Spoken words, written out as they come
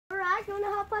Dad, you want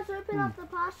to help us open up the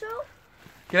parcel?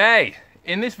 G'day!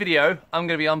 In this video, I'm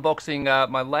going to be unboxing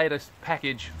my latest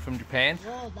package from Japan.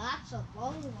 Oh, that's a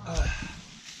long one.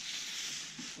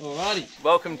 Alrighty.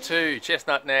 Welcome to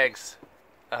Chestnut Nag's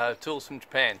Tools from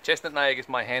Japan. Chestnut Nag is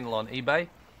my handle on eBay.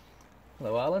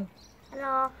 Hello, Arlen.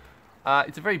 Hello.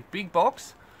 It's a very big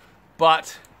box,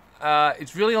 but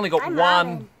it's really only got I'm one.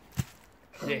 Arlen.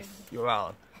 Yes, you're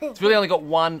Arlen. It's really only got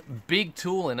one big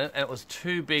tool in it, and it was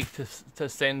too big to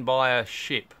send by a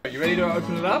ship. Are you ready to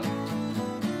open it up?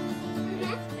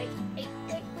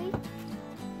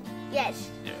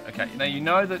 Yes. Yeah, okay. Now you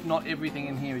know that not everything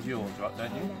in here is yours, right,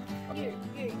 don't you?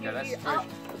 Yeah,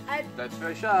 that's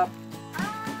very sharp.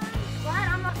 Glad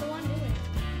I'm not the one doing it.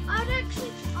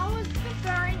 I was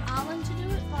preferring Arlen to do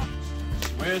it, but...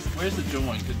 Where's the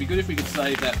join? It'd be good if we could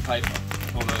save that paper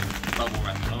for the bubble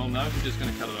wrap. Oh no, we're just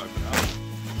going to cut it open. Oh.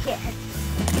 Yes.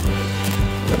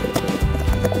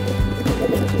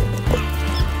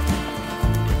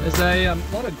 There's a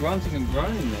lot of grunting and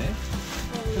groaning there.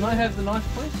 Can I have the knife,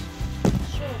 please?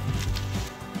 Sure.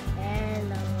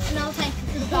 And I'll take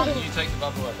the bubble. You take the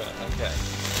bubble wrap out. Okay.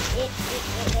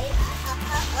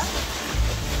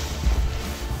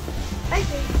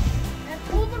 Okay. And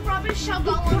all the rubbish shall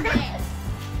go on there.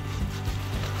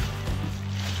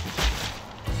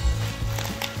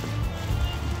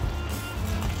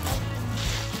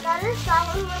 Is that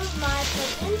one of my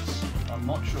presents? I'm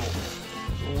not sure.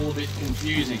 It's all a bit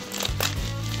confusing.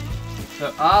 So,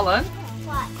 Arlen.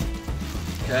 What?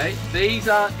 Okay, these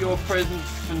aren't your presents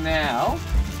for now,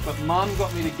 but Mum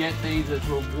got me to get these as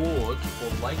rewards for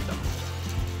later.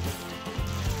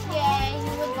 Yeah, you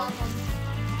would love them.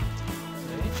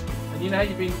 See? And you know how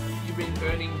you've been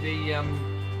earning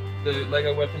the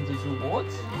Lego weapons as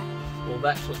rewards? Well,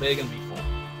 that's what they're going to be for.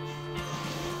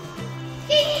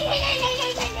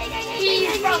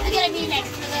 He's probably gonna be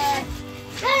next to the...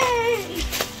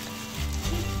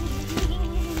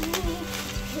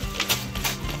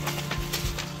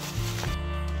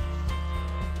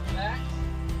 That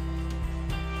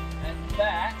and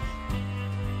that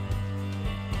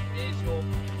is your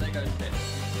Lego set.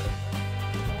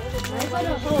 I got a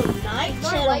whole night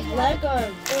set of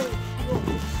Legos.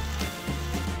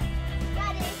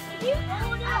 Daddy, can you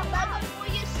build out Lego for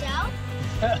yourself?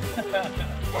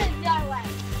 No way.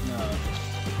 No.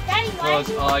 Daddy, Because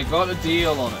I got a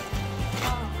deal on it.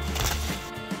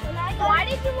 Why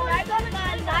did you want to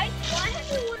Why have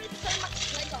you ordered so much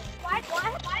Lego?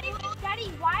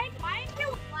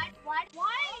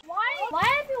 Why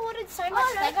have you ordered so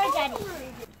much Lego, Daddy?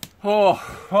 Oh,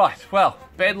 right. Well,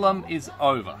 Bedlam is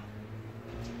over.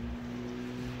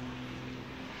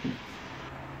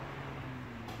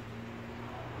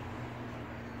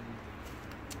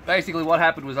 Basically what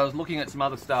happened was I was looking at some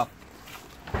other stuff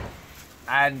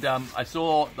and I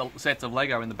saw the sets of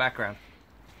Lego in the background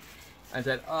and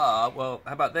said, well,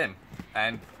 how about them?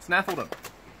 And snaffled them.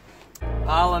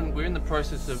 Arlen, we're in the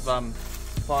process of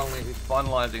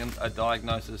finalising a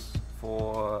diagnosis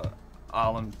for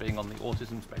Arlen being on the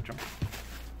autism spectrum.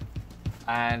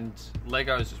 And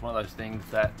Lego is just one of those things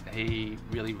that he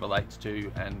really relates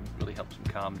to and really helps him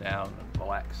calm down and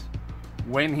relax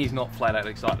when he's not flat out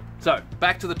excited. So,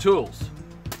 back to the tools.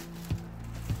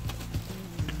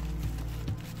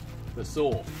 The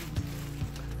saw.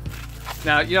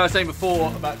 Now, you know I was saying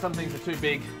before about some things are too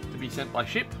big to be sent by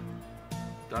ship.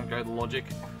 Don't go the logic.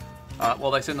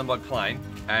 Well, they send them by plane,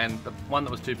 and the one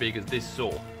that was too big is this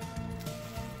saw.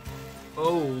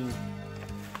 Oh.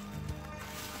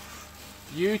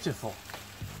 Beautiful.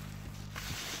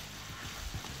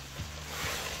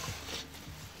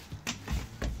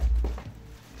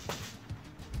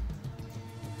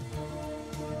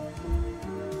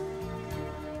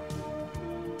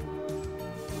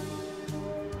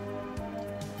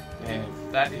 Yeah,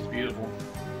 that is beautiful.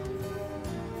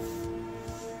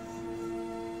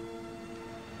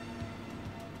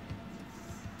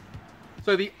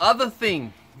 So the other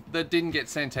thing that didn't get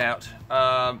sent out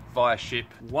via ship,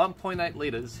 1.8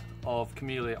 litres of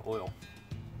camellia oil.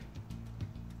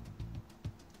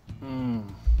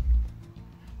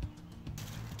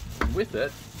 With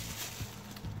it,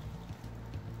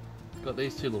 got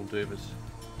these two little doobers.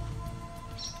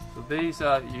 So these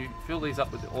you fill these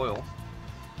up with the oil,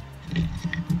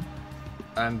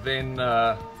 and then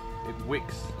it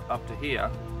wicks up to here,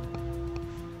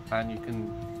 and you can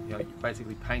you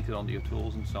basically paint it onto your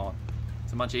tools and so on.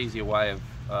 It's a much easier way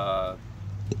of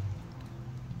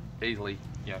easily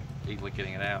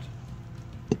getting it out.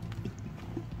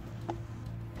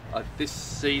 This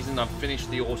season I've finished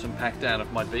the autumn pack down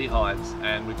of my beehives,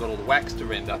 and we've got all the wax to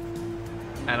render,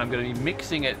 and I'm going to be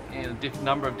mixing it in a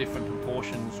number of different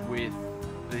proportions with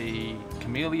the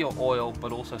camellia oil,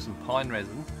 but also some pine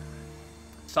resin,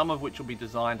 some of which will be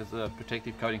designed as a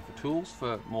protective coating for tools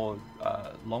for more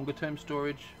longer term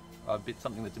storage,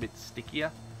 something that's a bit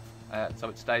stickier so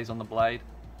it stays on the blade,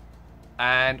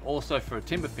 and also for a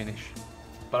timber finish.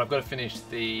 But I've got to finish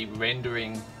the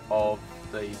rendering of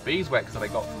the beeswax that I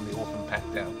got from the Autumn Pack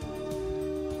Down.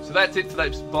 So that's it for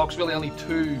this box. Really only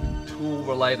 2 tool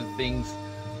related things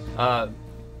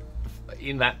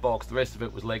in that box. The rest of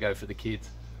it was Lego for the kids.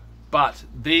 But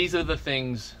these are the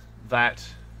things that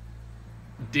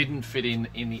didn't fit in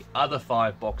the other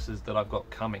 5 boxes that I've got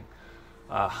coming.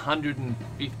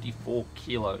 154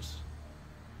 kilos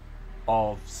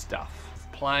of stuff.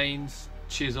 Planes,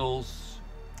 chisels,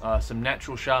 some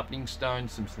natural sharpening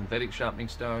stones, some synthetic sharpening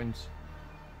stones,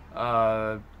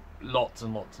 lots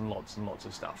and lots and lots and lots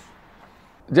of stuff.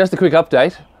 Just a quick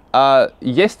update.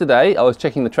 Yesterday I was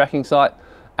checking the tracking site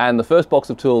and the first box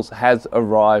of tools has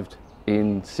arrived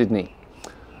in Sydney.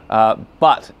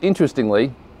 But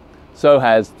interestingly, so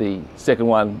has the second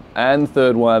one and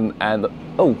third one and the,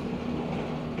 oh,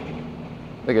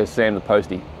 there goes Sam the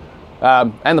postie,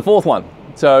 and the fourth one.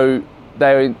 So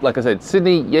they, like I said,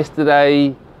 Sydney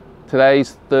yesterday,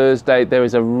 today's Thursday. There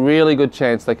is a really good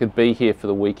chance they could be here for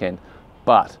the weekend,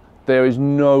 but there is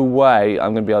no way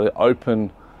I'm going to be able to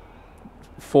open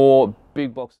 4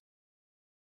 big boxes.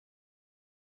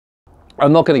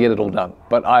 I'm not going to get it all done,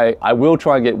 but I will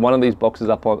try and get one of these boxes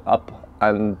up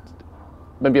and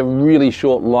maybe a really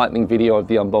short lightning video of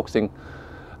the unboxing,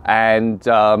 and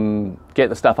get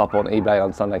the stuff up on eBay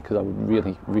on Sunday, because I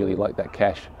would really like that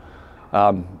cash,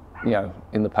 you know,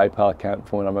 in the PayPal account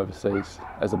for when I'm overseas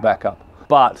as a backup.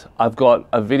 But I've got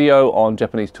a video on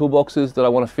Japanese toolboxes that I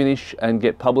want to finish and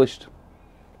get published.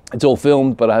 It's all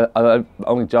filmed, but I've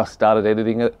only just started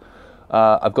editing it.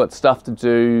 I've got stuff to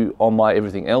do on my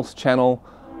Everything Else channel.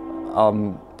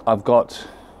 I've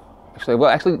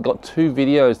actually got 2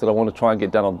 videos that I want to try and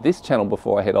get done on this channel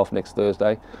before I head off next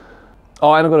Thursday.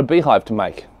 Oh, and I've got a beehive to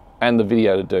make and the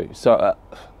video to do. So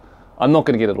I'm not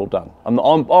going to get it all done.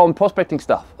 I'm prospecting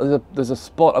stuff. There's a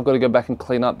spot I've got to go back and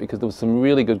clean up because there was some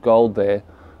really good gold there,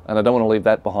 and I don't want to leave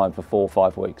that behind for 4 or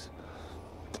 5 weeks.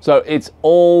 So it's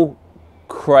all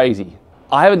crazy.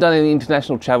 I haven't done any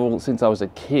international travel since I was a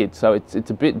kid, so it's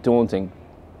a bit daunting.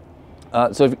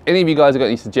 So if any of you guys have got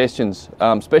any suggestions,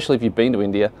 especially if you've been to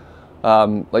India,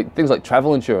 like things like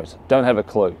travel insurance, don't have a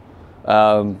clue.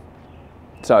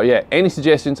 So yeah, any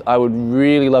suggestions, I would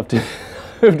really love to,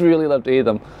 would really love to hear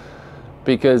them.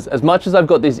 Because as much as I've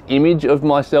got this image of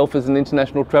myself as an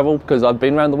international travel, because I've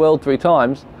been around the world 3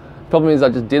 times, the problem is I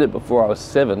just did it before I was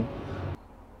 7.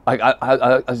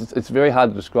 It's very hard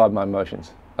to describe my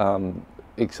emotions.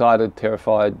 Excited,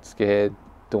 terrified, scared,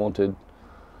 daunted.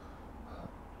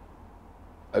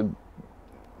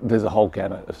 There's a whole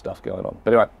gamut of stuff going on.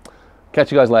 But anyway,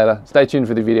 catch you guys later. Stay tuned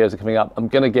for the videos that are coming up. I'm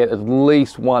going to get at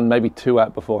least 1, maybe 2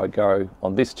 out before I go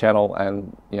on this channel,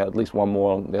 and you know, at least 1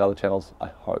 more on the other channels, I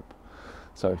hope.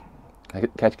 So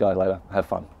catch you guys later. Have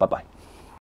fun. Bye bye.